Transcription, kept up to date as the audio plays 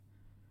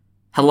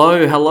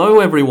Hello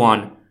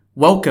everyone.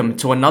 Welcome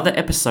to another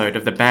episode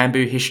of the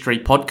Bamboo History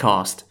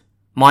Podcast.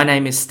 My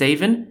name is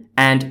Stephen,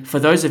 and for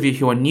those of you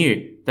who are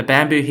new, the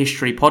Bamboo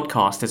History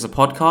Podcast is a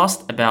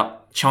podcast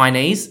about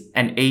Chinese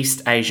and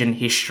East Asian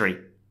history.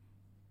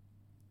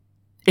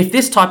 If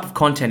this type of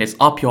content is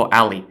up your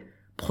alley,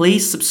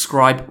 please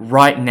subscribe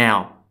right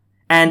now.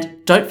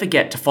 And don't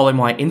forget to follow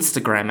my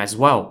Instagram as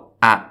well,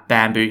 at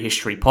Bamboo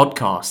History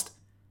Podcast,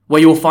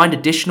 where you will find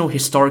additional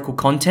historical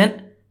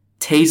content,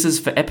 teasers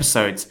for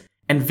episodes,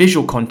 and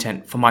visual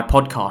content for my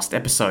podcast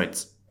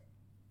episodes.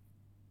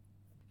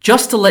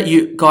 Just to let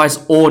you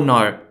guys all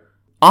know,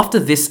 after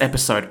this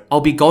episode,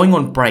 I'll be going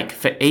on break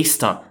for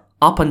Easter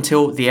up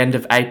until the end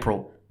of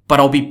April,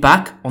 but I'll be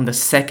back on the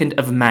 2nd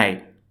of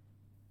May.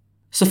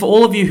 So for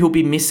all of you who'll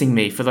be missing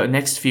me for the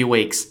next few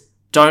weeks,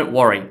 don't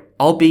worry,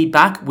 I'll be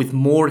back with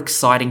more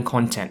exciting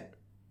content.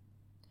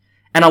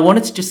 And I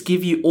wanted to just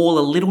give you all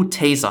a little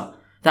teaser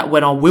that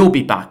when I will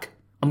be back,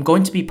 I'm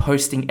going to be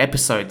posting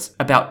episodes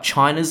about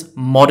China's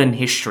modern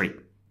history.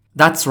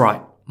 That's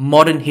right,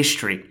 modern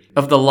history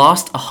of the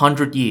last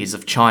 100 years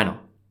of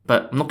China.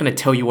 But I'm not going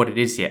to tell you what it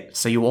is yet,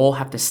 so you all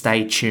have to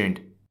stay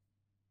tuned.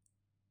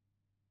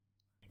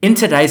 In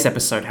today's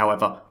episode,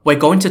 however, we're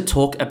going to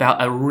talk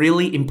about a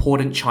really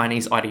important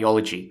Chinese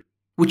ideology,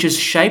 which has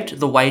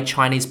shaped the way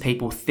Chinese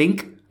people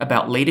think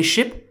about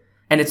leadership,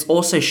 and it's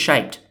also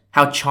shaped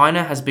how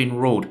China has been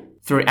ruled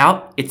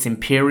throughout its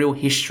imperial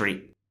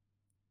history.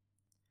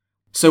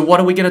 So what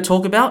are we going to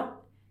talk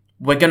about?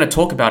 We're going to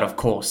talk about, of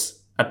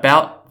course,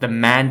 about the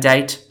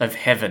Mandate of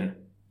Heaven.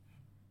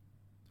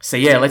 So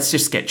yeah, let's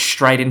just get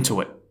straight into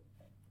it.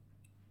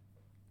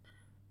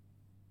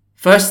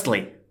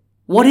 Firstly,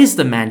 what is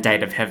the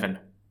Mandate of Heaven?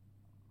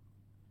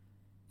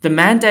 The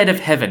Mandate of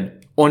Heaven,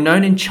 or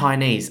known in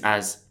Chinese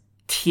as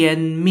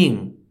Tian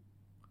Ming,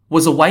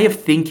 was a way of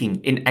thinking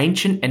in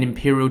ancient and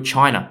imperial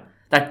China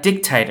that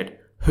dictated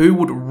who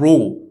would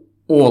rule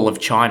all of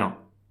China.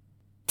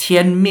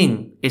 Tian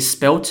Ming is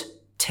spelt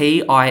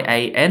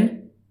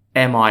Tianming.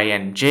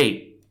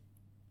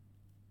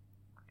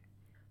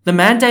 The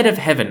Mandate of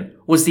Heaven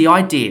was the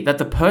idea that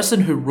the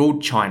person who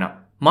ruled China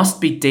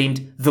must be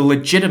deemed the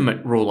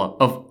legitimate ruler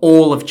of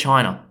all of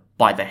China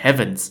by the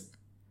heavens.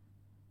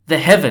 The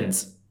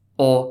heavens,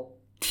 or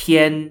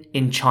Tian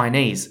in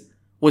Chinese,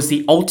 was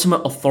the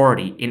ultimate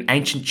authority in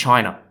ancient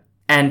China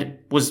and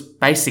was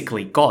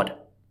basically God.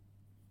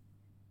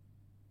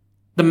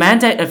 The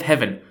Mandate of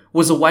Heaven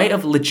was a way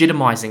of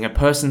legitimizing a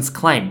person's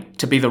claim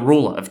to be the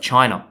ruler of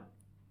China.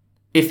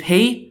 If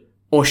he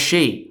or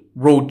she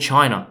ruled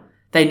China,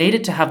 they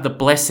needed to have the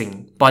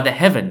blessing by the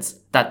heavens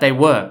that they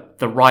were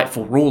the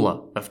rightful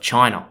ruler of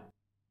China.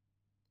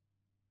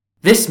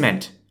 This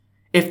meant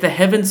if the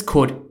heavens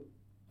could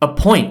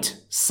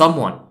appoint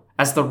someone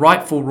as the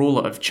rightful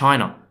ruler of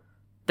China,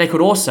 they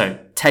could also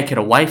take it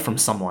away from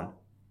someone.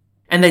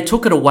 And they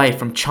took it away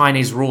from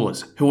Chinese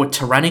rulers who were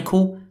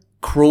tyrannical,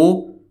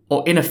 cruel,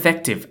 or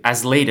ineffective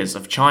as leaders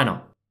of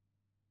China.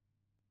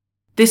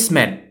 This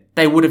meant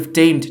they would have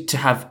deemed to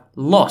have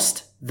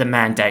lost the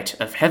Mandate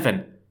of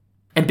Heaven,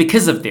 and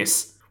because of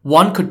this,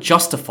 one could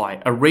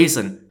justify a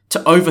reason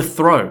to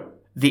overthrow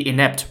the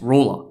inept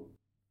ruler.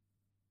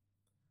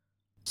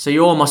 So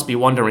you all must be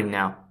wondering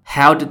now,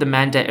 how did the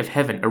Mandate of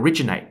Heaven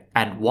originate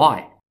and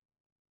why?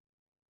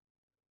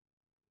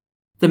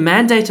 The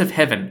Mandate of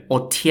Heaven,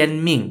 or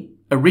Tian Ming,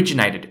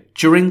 originated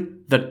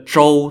during the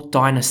Zhou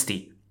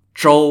dynasty.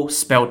 Zhou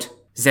spelt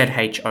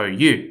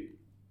Z-H-O-U.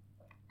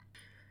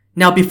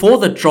 Now before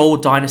the Zhou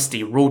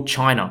dynasty ruled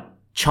China,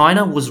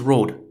 China was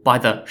ruled by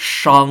the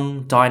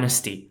Shang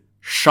dynasty.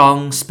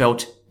 Shang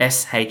spelt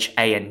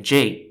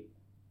S-H-A-N-G.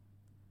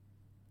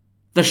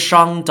 The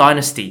Shang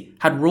dynasty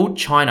had ruled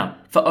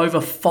China for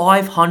over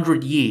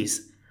 500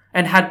 years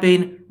and had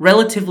been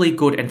relatively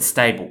good and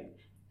stable,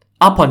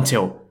 up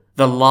until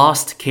the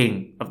last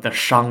king of the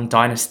Shang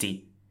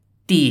dynasty,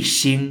 Di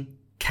Xin,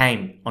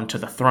 came onto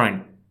the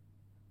throne.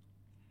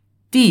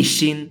 Di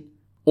Xin,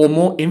 or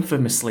more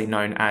infamously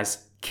known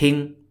as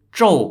King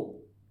Zhou,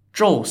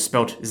 Zhou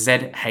spelt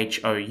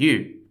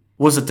Z-H-O-U,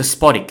 was a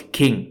despotic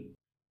king.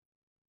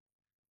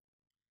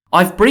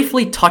 I've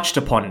briefly touched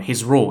upon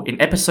his rule in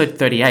episode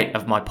 38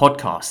 of my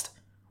podcast,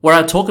 where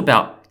I talk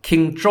about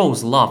King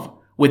Zhou's love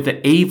with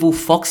the evil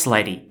fox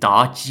lady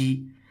Da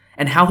Ji,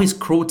 and how his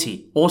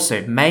cruelty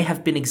also may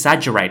have been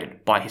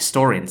exaggerated by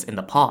historians in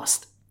the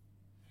past.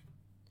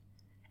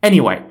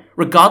 Anyway,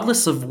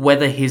 regardless of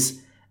whether his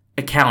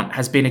account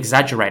has been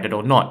exaggerated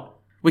or not,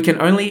 we can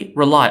only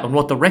rely on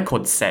what the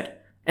records said,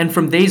 and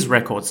from these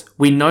records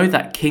we know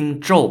that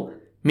King Zhou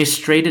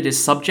mistreated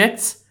his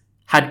subjects,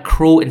 had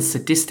cruel and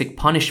sadistic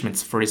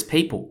punishments for his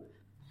people,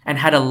 and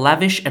had a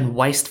lavish and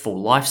wasteful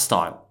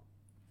lifestyle.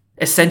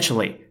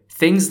 Essentially,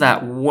 things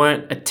that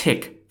weren't a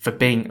tick for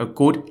being a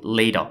good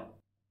leader.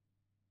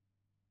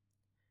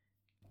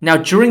 Now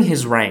during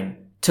his reign,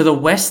 to the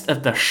west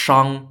of the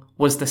Shang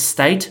was the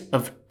state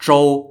of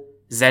Zhou,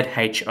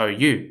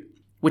 Z-H-O-U,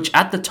 which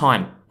at the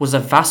time was a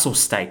vassal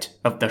state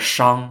of the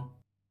Shang.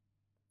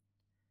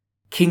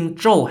 King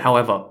Zhou,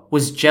 however,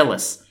 was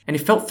jealous and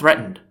he felt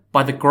threatened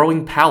by the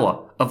growing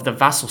power of the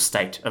vassal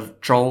state of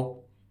Zhou.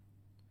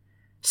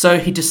 So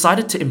he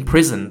decided to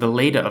imprison the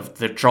leader of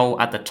the Zhou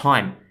at the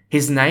time.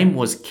 His name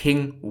was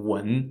King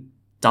Wen,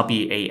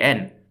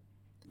 W-E-N.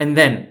 And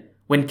then,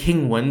 when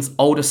King Wen's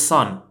oldest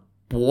son,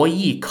 Bo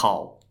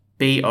Yikao,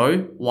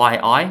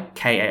 B-O-Y-I-K-A-O,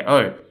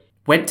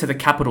 went to the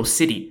capital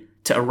city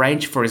to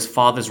arrange for his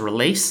father's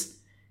release,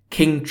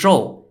 King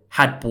Zhou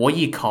had Bo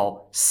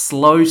Yikao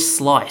slow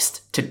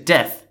sliced to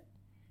death.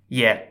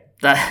 Yeah,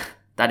 that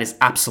is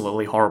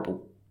absolutely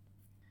horrible.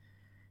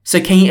 So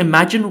can you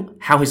imagine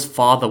how his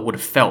father would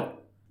have felt,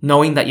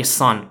 knowing that your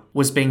son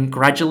was being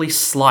gradually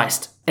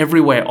sliced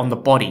everywhere on the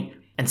body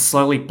and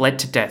slowly bled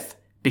to death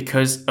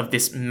because of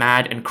this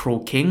mad and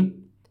cruel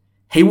king?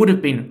 He would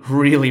have been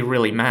really,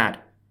 really mad.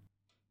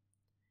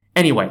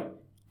 Anyway,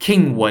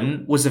 King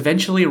Wen was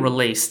eventually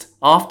released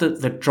after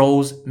the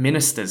Zhou's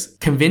ministers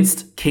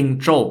convinced King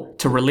Zhou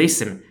to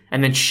release him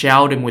and then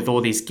showered him with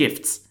all these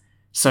gifts.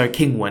 So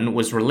King Wen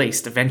was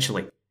released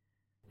eventually.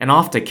 And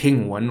after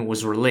King Wen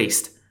was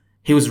released,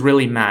 he was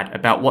really mad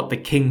about what the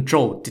King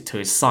Zhou did to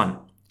his son,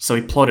 so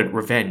he plotted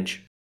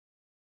revenge.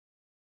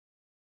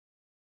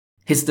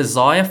 His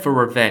desire for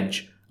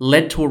revenge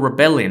led to a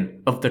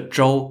rebellion of the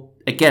Zhou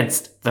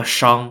against the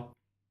Shang.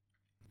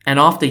 And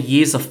after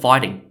years of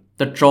fighting,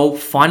 the Zhou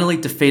finally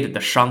defeated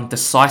the Shang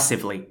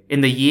decisively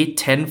in the year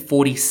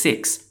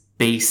 1046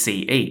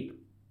 BCE.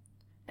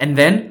 And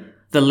then,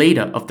 the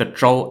leader of the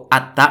Zhou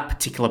at that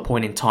particular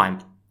point in time,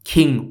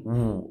 King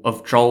Wu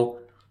of Zhou,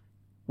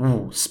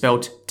 Wu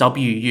spelled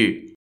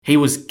W-U, he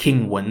was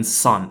King Wen's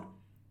son.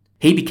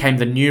 He became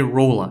the new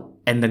ruler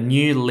and the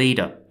new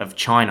leader of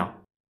China.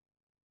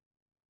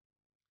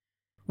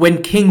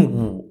 When King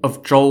Wu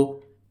of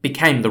Zhou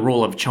became the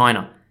ruler of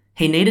China,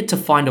 he needed to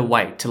find a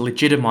way to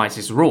legitimize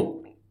his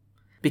rule,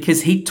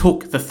 because he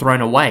took the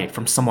throne away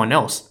from someone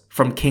else,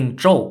 from King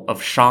Zhou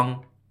of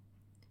Shang.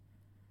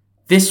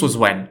 This was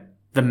when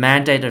the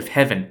Mandate of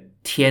Heaven,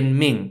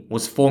 Tianming,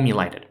 was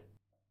formulated.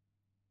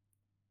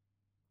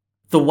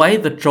 The way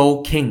the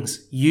Zhou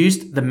kings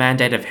used the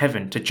Mandate of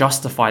Heaven to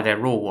justify their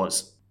rule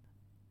was,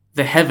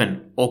 the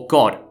heaven, or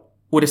God,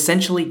 would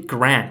essentially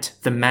grant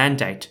the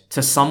mandate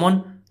to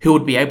someone who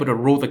would be able to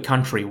rule the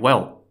country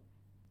well.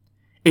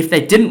 If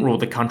they didn't rule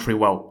the country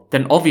well,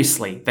 then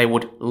obviously they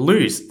would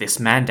lose this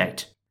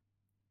mandate.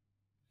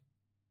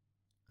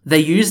 They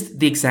used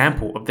the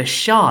example of the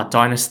Xia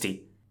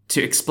dynasty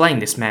to explain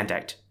this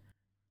mandate.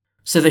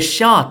 So the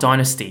Xia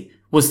dynasty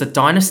was the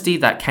dynasty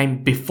that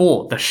came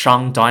before the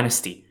Shang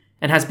dynasty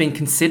and has been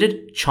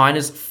considered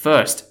China's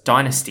first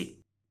dynasty.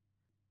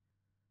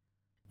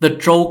 The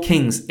Zhou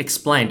kings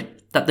explained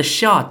that the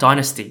Xia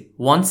dynasty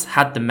once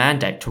had the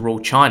mandate to rule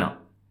China,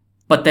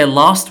 but their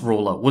last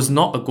ruler was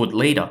not a good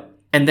leader,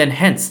 and then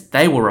hence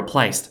they were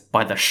replaced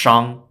by the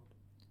Shang.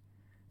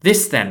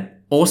 This then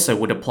also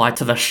would apply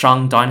to the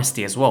Shang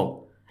dynasty as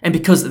well, and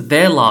because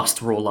their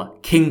last ruler,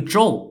 King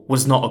Zhou,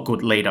 was not a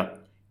good leader,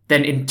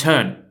 then in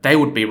turn they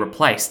would be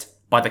replaced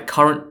by the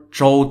current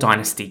Zhou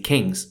dynasty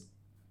kings.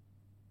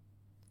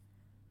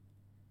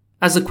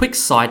 As a quick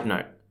side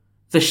note,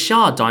 the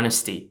Xia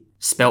dynasty,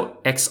 spelt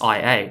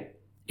X-I-A,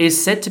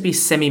 is said to be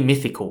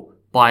semi-mythical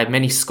by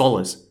many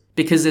scholars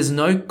because there's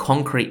no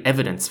concrete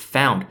evidence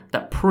found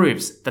that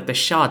proves that the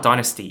Xia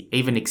dynasty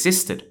even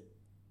existed.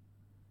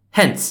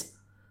 Hence,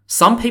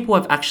 some people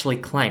have actually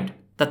claimed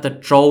that the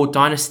Zhou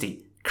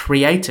dynasty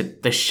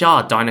created the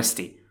Xia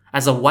dynasty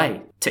as a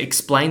way to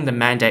explain the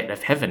mandate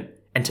of heaven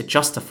and to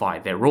justify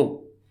their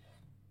rule.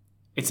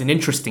 It's an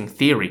interesting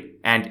theory,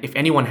 and if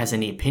anyone has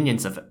any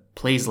opinions of it,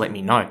 please let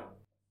me know.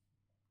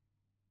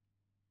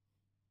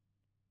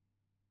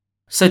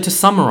 So to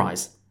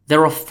summarize,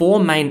 there are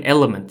 4 main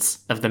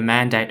elements of the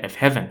mandate of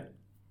heaven.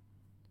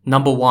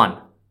 Number 1,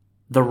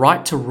 the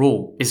right to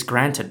rule is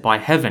granted by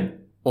heaven,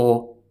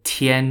 or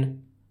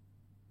Tian.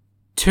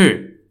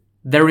 2,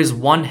 there is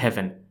one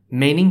heaven,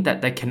 meaning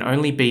that there can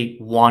only be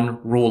one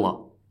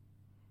ruler.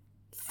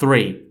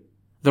 3,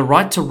 the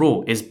right to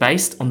rule is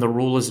based on the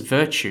ruler's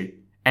virtue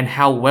and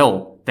how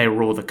well they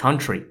rule the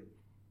country.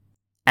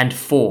 And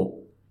 4,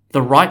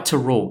 the right to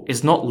rule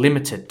is not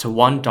limited to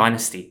one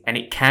dynasty and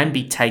it can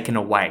be taken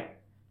away,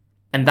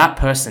 and that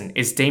person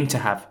is deemed to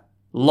have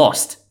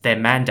lost their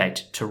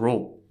mandate to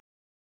rule.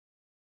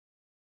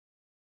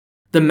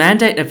 The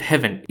mandate of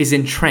heaven is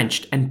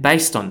entrenched and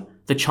based on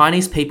the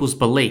Chinese people's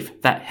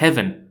belief that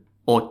heaven,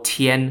 or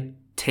Tian,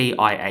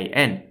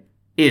 T-I-A-N,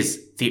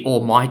 is the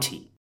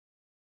Almighty.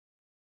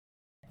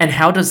 And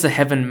how does the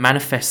heaven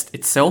manifest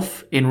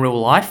itself in real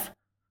life?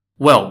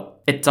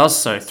 Well, it does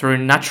so through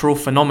natural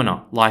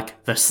phenomena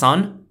like the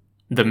sun,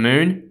 the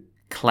moon,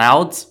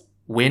 clouds,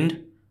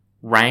 wind,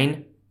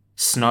 rain,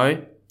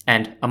 snow,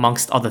 and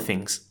amongst other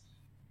things.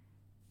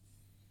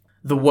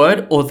 The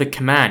word or the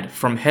command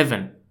from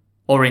heaven,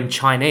 or in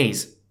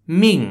Chinese,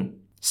 Ming,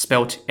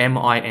 spelt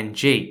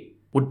M-I-N-G,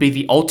 would be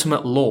the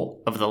ultimate law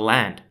of the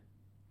land.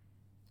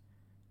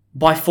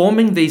 By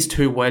forming these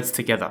 2 words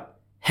together,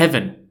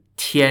 heaven,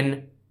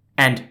 Tian,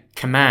 and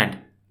command,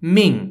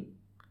 Ming,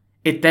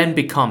 it then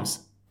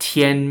becomes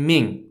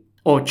Tianming,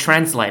 or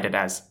translated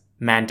as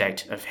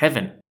Mandate of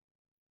Heaven.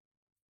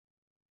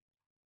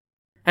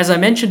 As I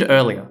mentioned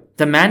earlier,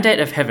 the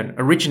Mandate of Heaven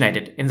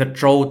originated in the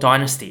Zhou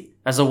dynasty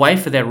as a way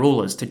for their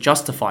rulers to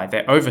justify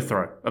their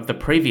overthrow of the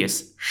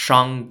previous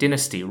Shang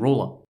dynasty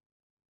ruler.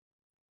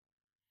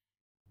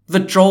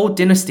 The Zhou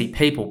dynasty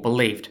people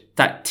believed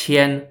that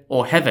Tian,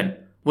 or heaven,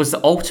 was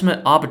the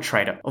ultimate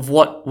arbitrator of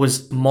what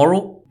was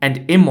moral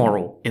and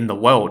immoral in the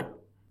world.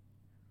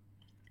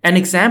 An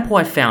example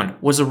I found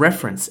was a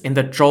reference in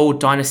the Zhou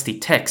dynasty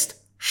text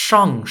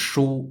Shang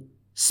Shu,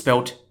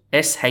 spelt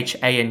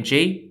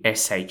Shangsshu,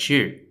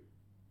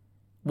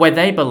 where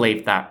they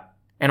believed that,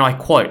 and I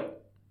quote,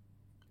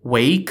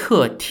 惟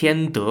克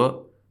天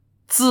德，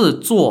自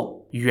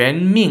作原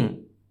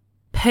命，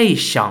配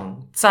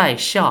享在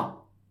下,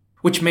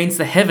 which means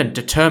the heaven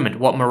determined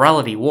what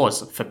morality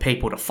was for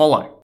people to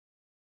follow.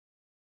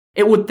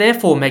 It would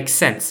therefore make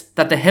sense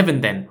that the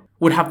heaven then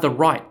would have the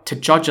right to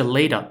judge a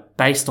leader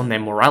based on their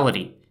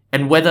morality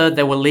and whether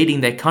they were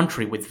leading their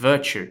country with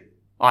virtue,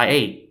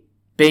 i.e.,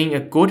 being a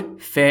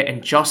good, fair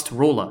and just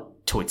ruler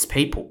to its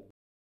people.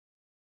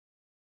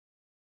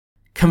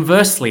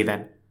 Conversely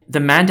then, the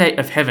mandate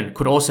of heaven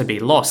could also be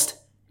lost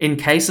in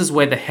cases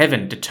where the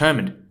heaven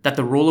determined that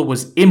the ruler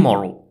was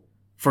immoral,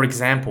 for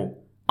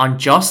example,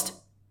 unjust,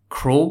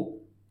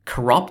 cruel,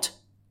 corrupt,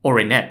 or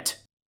inept.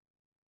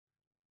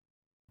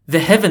 The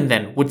heaven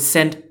then would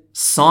send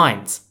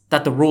signs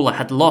that the ruler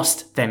had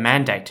lost their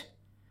mandate,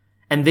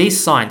 and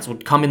these signs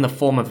would come in the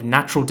form of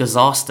natural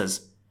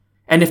disasters,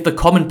 and if the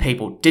common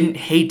people didn't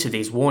heed to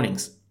these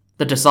warnings,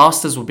 the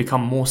disasters would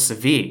become more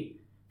severe.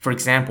 For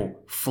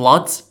example,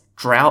 floods,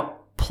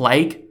 drought,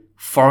 plague,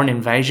 foreign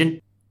invasion,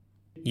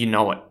 you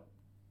know it.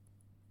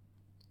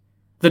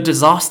 The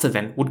disaster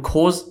then would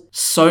cause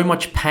so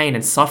much pain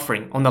and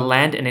suffering on the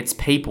land and its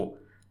people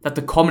that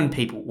the common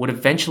people would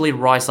eventually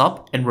rise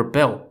up and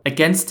rebel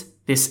against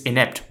this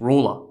inept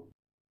ruler.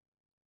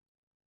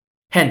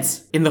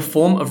 Hence, in the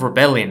form of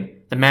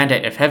rebellion, the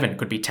mandate of heaven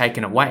could be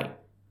taken away,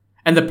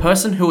 and the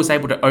person who was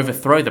able to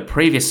overthrow the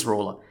previous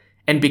ruler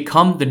and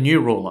become the new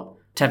ruler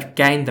to have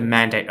gained the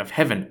mandate of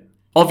heaven.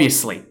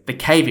 Obviously, the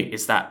caveat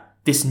is that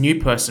this new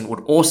person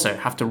would also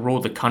have to rule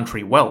the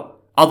country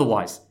well,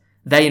 otherwise,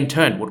 they in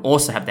turn would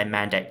also have their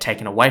mandate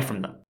taken away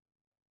from them.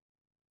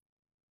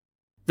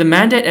 The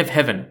mandate of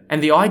heaven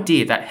and the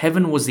idea that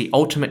heaven was the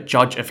ultimate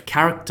judge of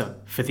character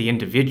for the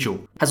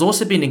individual has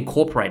also been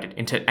incorporated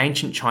into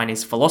ancient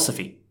Chinese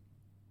philosophy.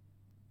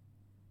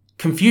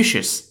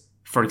 Confucius,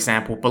 for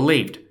example,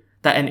 believed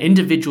that an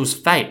individual's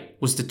fate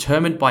was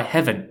determined by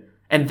heaven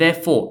and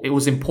therefore it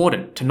was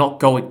important to not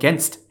go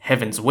against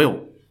heaven's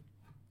will.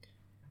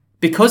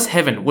 Because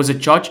heaven was a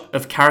judge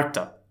of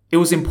character, it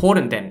was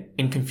important then,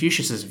 in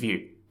Confucius's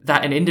view,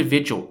 that an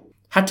individual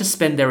had to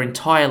spend their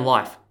entire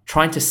life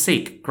trying to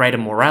seek greater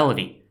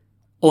morality,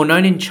 or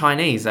known in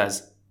Chinese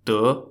as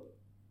德,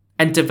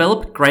 and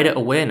develop greater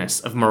awareness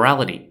of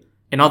morality,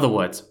 in other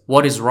words,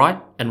 what is right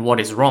and what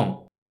is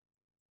wrong.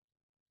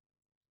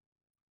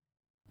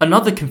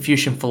 Another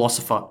Confucian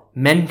philosopher,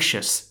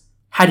 Mencius,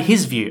 had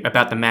his view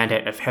about the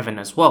mandate of heaven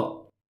as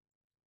well.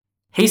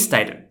 He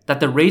stated that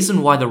the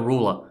reason why the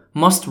ruler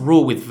must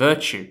rule with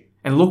virtue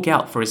and look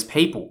out for his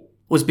people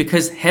was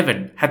because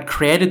heaven had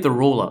created the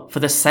ruler for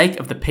the sake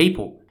of the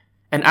people,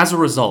 and as a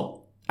result,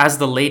 as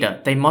the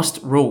leader, they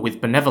must rule with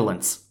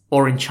benevolence,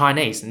 or in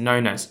Chinese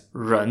known as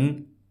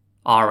仁,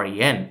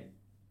 R-E-N.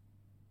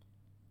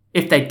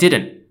 If they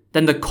didn't,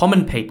 then the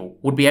common people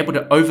would be able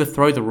to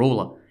overthrow the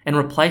ruler and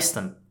replace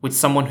them with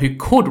someone who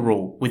could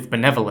rule with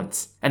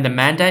benevolence, and the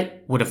mandate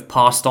would have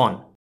passed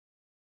on.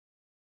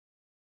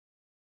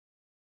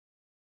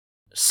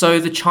 So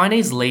the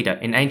Chinese leader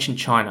in ancient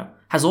China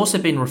has also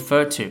been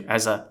referred to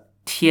as a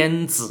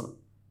Tianzi,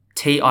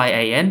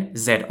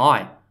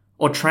 Tianzi,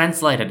 or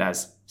translated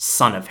as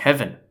Son of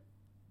Heaven.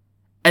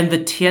 And the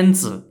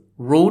Tianzi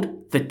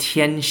ruled the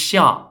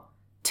Tianxia,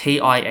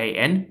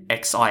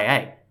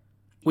 Tianxia,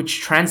 which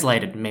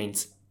translated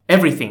means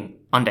everything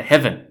under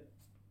heaven.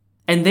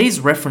 And these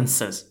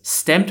references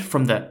stemmed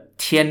from the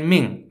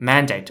Tianming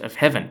mandate of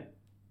heaven.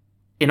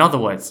 In other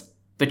words,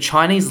 the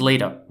Chinese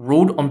leader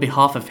ruled on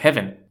behalf of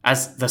heaven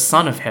as the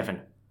Son of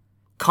Heaven,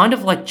 kind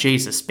of like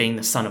Jesus being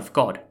the Son of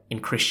God in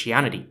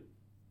Christianity,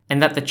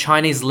 and that the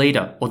Chinese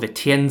leader, or the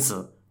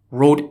Tianzi,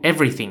 ruled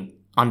everything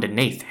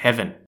underneath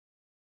heaven.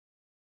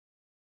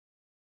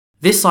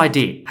 This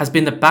idea has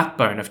been the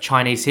backbone of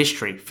Chinese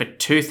history for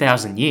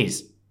 2,000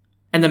 years,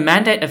 and the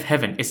mandate of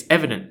heaven is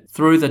evident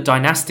through the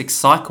dynastic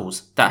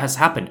cycles that has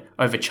happened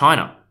over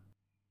China.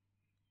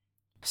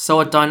 So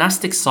a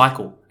dynastic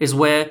cycle is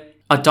where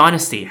a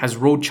dynasty has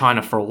ruled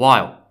China for a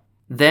while.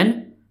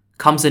 Then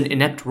comes an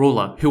inept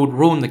ruler who would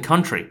ruin the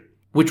country,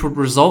 which would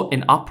result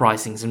in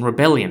uprisings and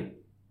rebellion.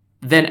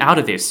 Then out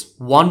of this,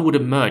 one would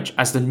emerge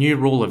as the new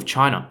ruler of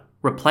China,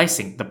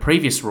 replacing the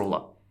previous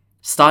ruler,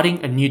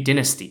 starting a new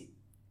dynasty.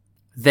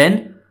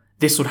 Then,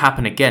 this would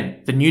happen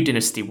again. The new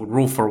dynasty would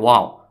rule for a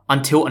while,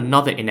 until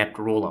another inept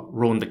ruler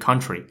ruined the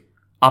country.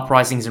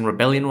 Uprisings and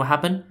rebellion will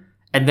happen,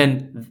 and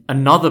then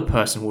another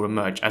person will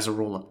emerge as a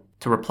ruler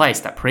to replace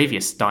that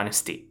previous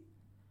dynasty.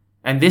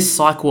 and this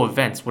cycle of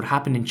events would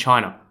happen in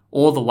China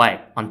all the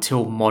way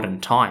until modern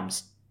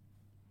times.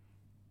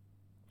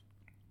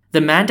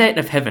 The Mandate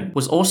of Heaven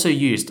was also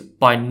used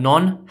by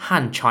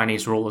non-Han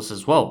Chinese rulers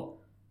as well,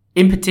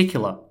 in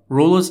particular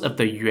rulers of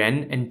the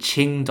Yuan and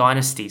Qing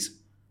dynasties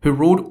who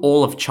ruled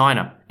all of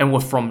China and were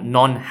from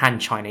non-Han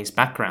Chinese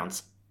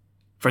backgrounds.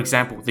 For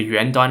example, the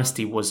Yuan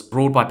dynasty was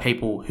ruled by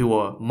people who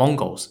were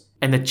Mongols,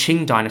 and the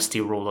Qing dynasty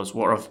rulers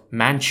were of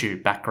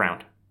Manchu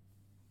background.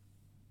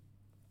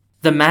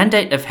 The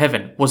Mandate of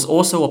Heaven was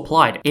also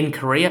applied in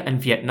Korea and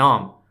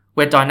Vietnam,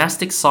 where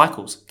dynastic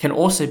cycles can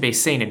also be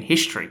seen in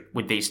history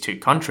with these two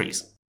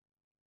countries.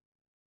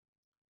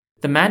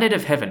 The Mandate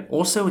of Heaven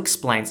also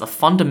explains a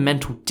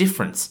fundamental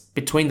difference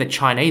between the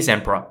Chinese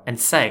emperor and,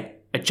 say,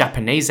 a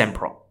Japanese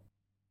emperor.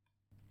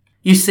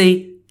 You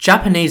see,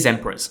 Japanese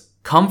emperors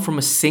come from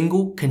a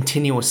single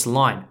continuous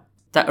line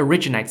that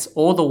originates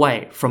all the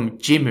way from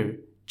Jimmu,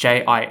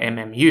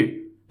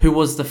 Jimmu, who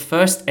was the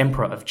first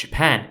emperor of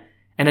Japan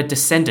and a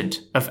descendant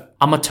of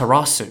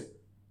Amaterasu,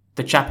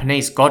 the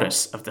Japanese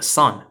goddess of the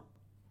sun.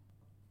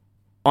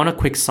 On a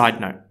quick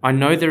side note, I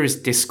know there is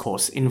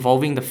discourse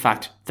involving the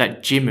fact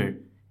that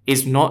Jimmu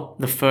is not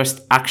the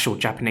first actual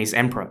Japanese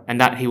emperor and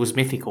that he was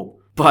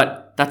mythical,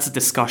 but that's a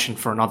discussion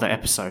for another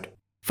episode.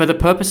 For the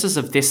purposes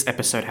of this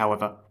episode,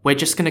 however, we're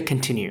just going to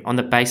continue on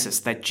the basis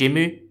that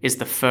Jimmu is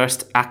the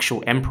first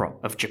actual emperor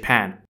of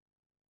Japan.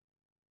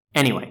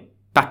 Anyway,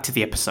 back to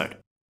the episode.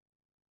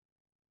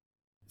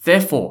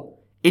 Therefore,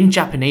 in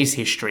Japanese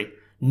history,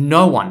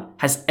 no one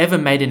has ever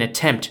made an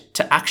attempt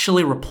to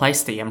actually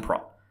replace the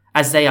emperor,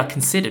 as they are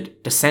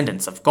considered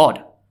descendants of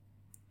God.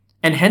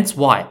 And hence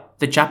why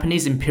the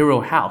Japanese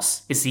imperial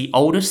house is the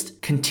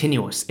oldest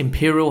continuous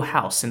imperial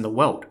house in the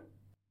world.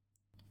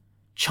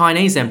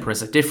 Chinese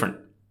emperors are different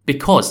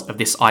because of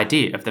this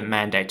idea of the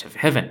Mandate of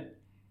Heaven.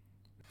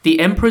 The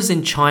emperors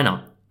in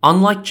China,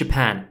 unlike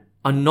Japan,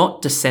 are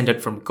not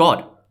descended from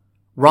God.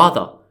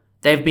 Rather,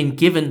 they have been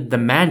given the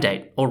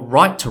mandate or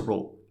right to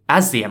rule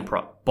as the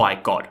emperor by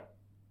God,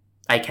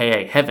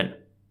 aka Heaven.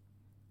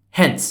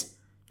 Hence,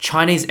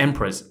 Chinese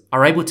emperors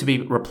are able to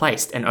be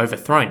replaced and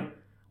overthrown,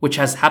 which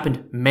has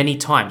happened many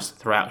times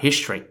throughout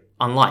history,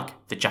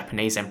 unlike the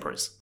Japanese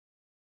emperors.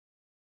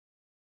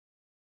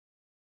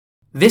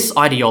 This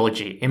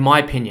ideology, in my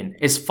opinion,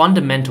 is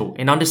fundamental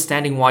in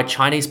understanding why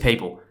Chinese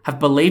people have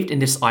believed in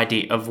this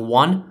idea of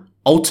one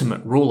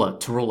ultimate ruler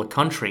to rule a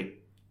country,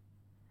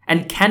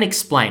 and can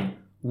explain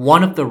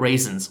one of the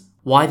reasons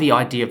why the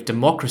idea of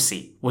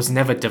democracy was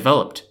never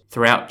developed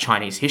throughout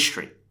Chinese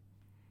history.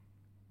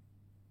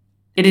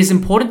 It is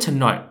important to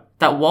note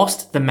that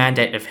whilst the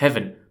Mandate of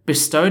Heaven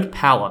bestowed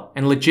power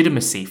and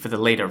legitimacy for the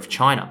leader of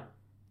China,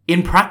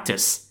 in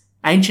practice,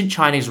 ancient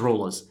Chinese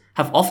rulers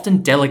have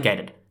often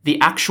delegated the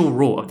actual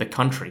rule of the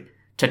country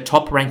to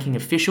top-ranking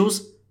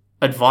officials,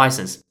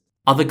 advisors,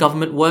 other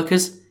government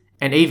workers,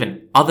 and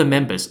even other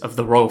members of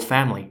the royal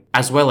family,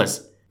 as well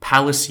as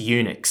palace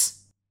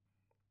eunuchs.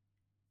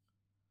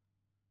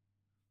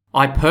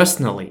 I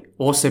personally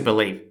also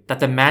believe that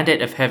the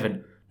Mandate of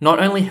Heaven not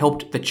only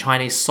helped the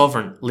Chinese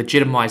sovereign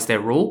legitimize their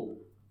rule,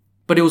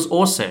 but it was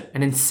also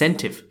an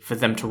incentive for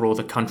them to rule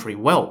the country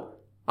well.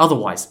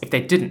 Otherwise, if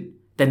they didn't,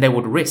 then they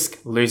would risk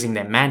losing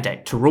their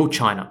mandate to rule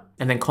China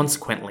and then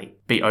consequently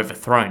be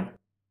overthrown.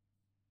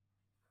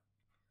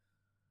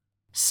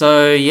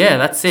 So yeah,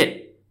 that's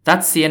it.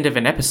 That's the end of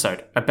an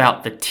episode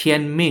about the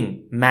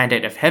Tianming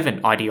Mandate of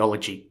Heaven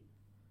ideology.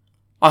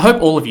 I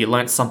hope all of you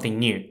learnt something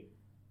new.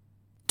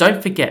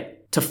 Don't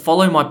forget to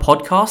follow my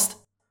podcast,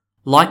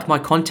 like my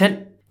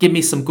content, give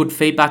me some good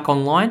feedback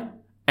online,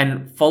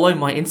 and follow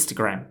my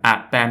Instagram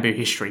at Bamboo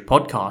History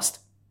Podcast.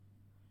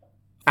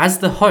 As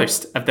the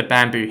host of the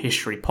Bamboo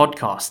History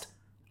Podcast,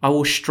 I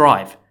will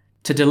strive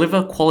to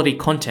deliver quality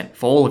content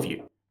for all of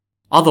you.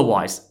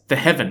 Otherwise, the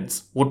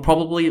heavens would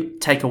probably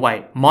take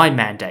away my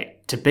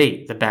mandate to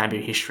be the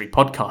Bamboo History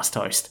Podcast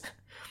host,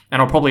 and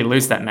I'll probably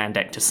lose that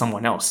mandate to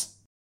someone else.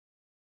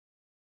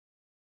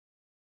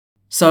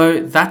 So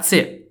that's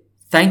it.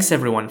 Thanks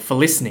everyone for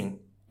listening.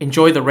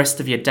 Enjoy the rest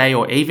of your day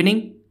or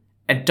evening,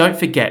 and don't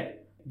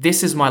forget,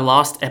 this is my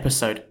last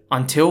episode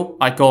until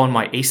I go on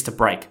my Easter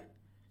break.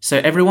 So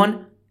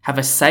everyone, have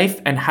a safe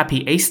and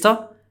happy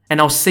Easter, and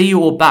I'll see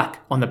you all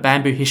back on the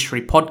Bamboo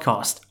History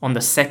Podcast on the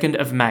 2nd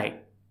of May.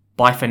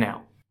 Bye for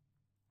now.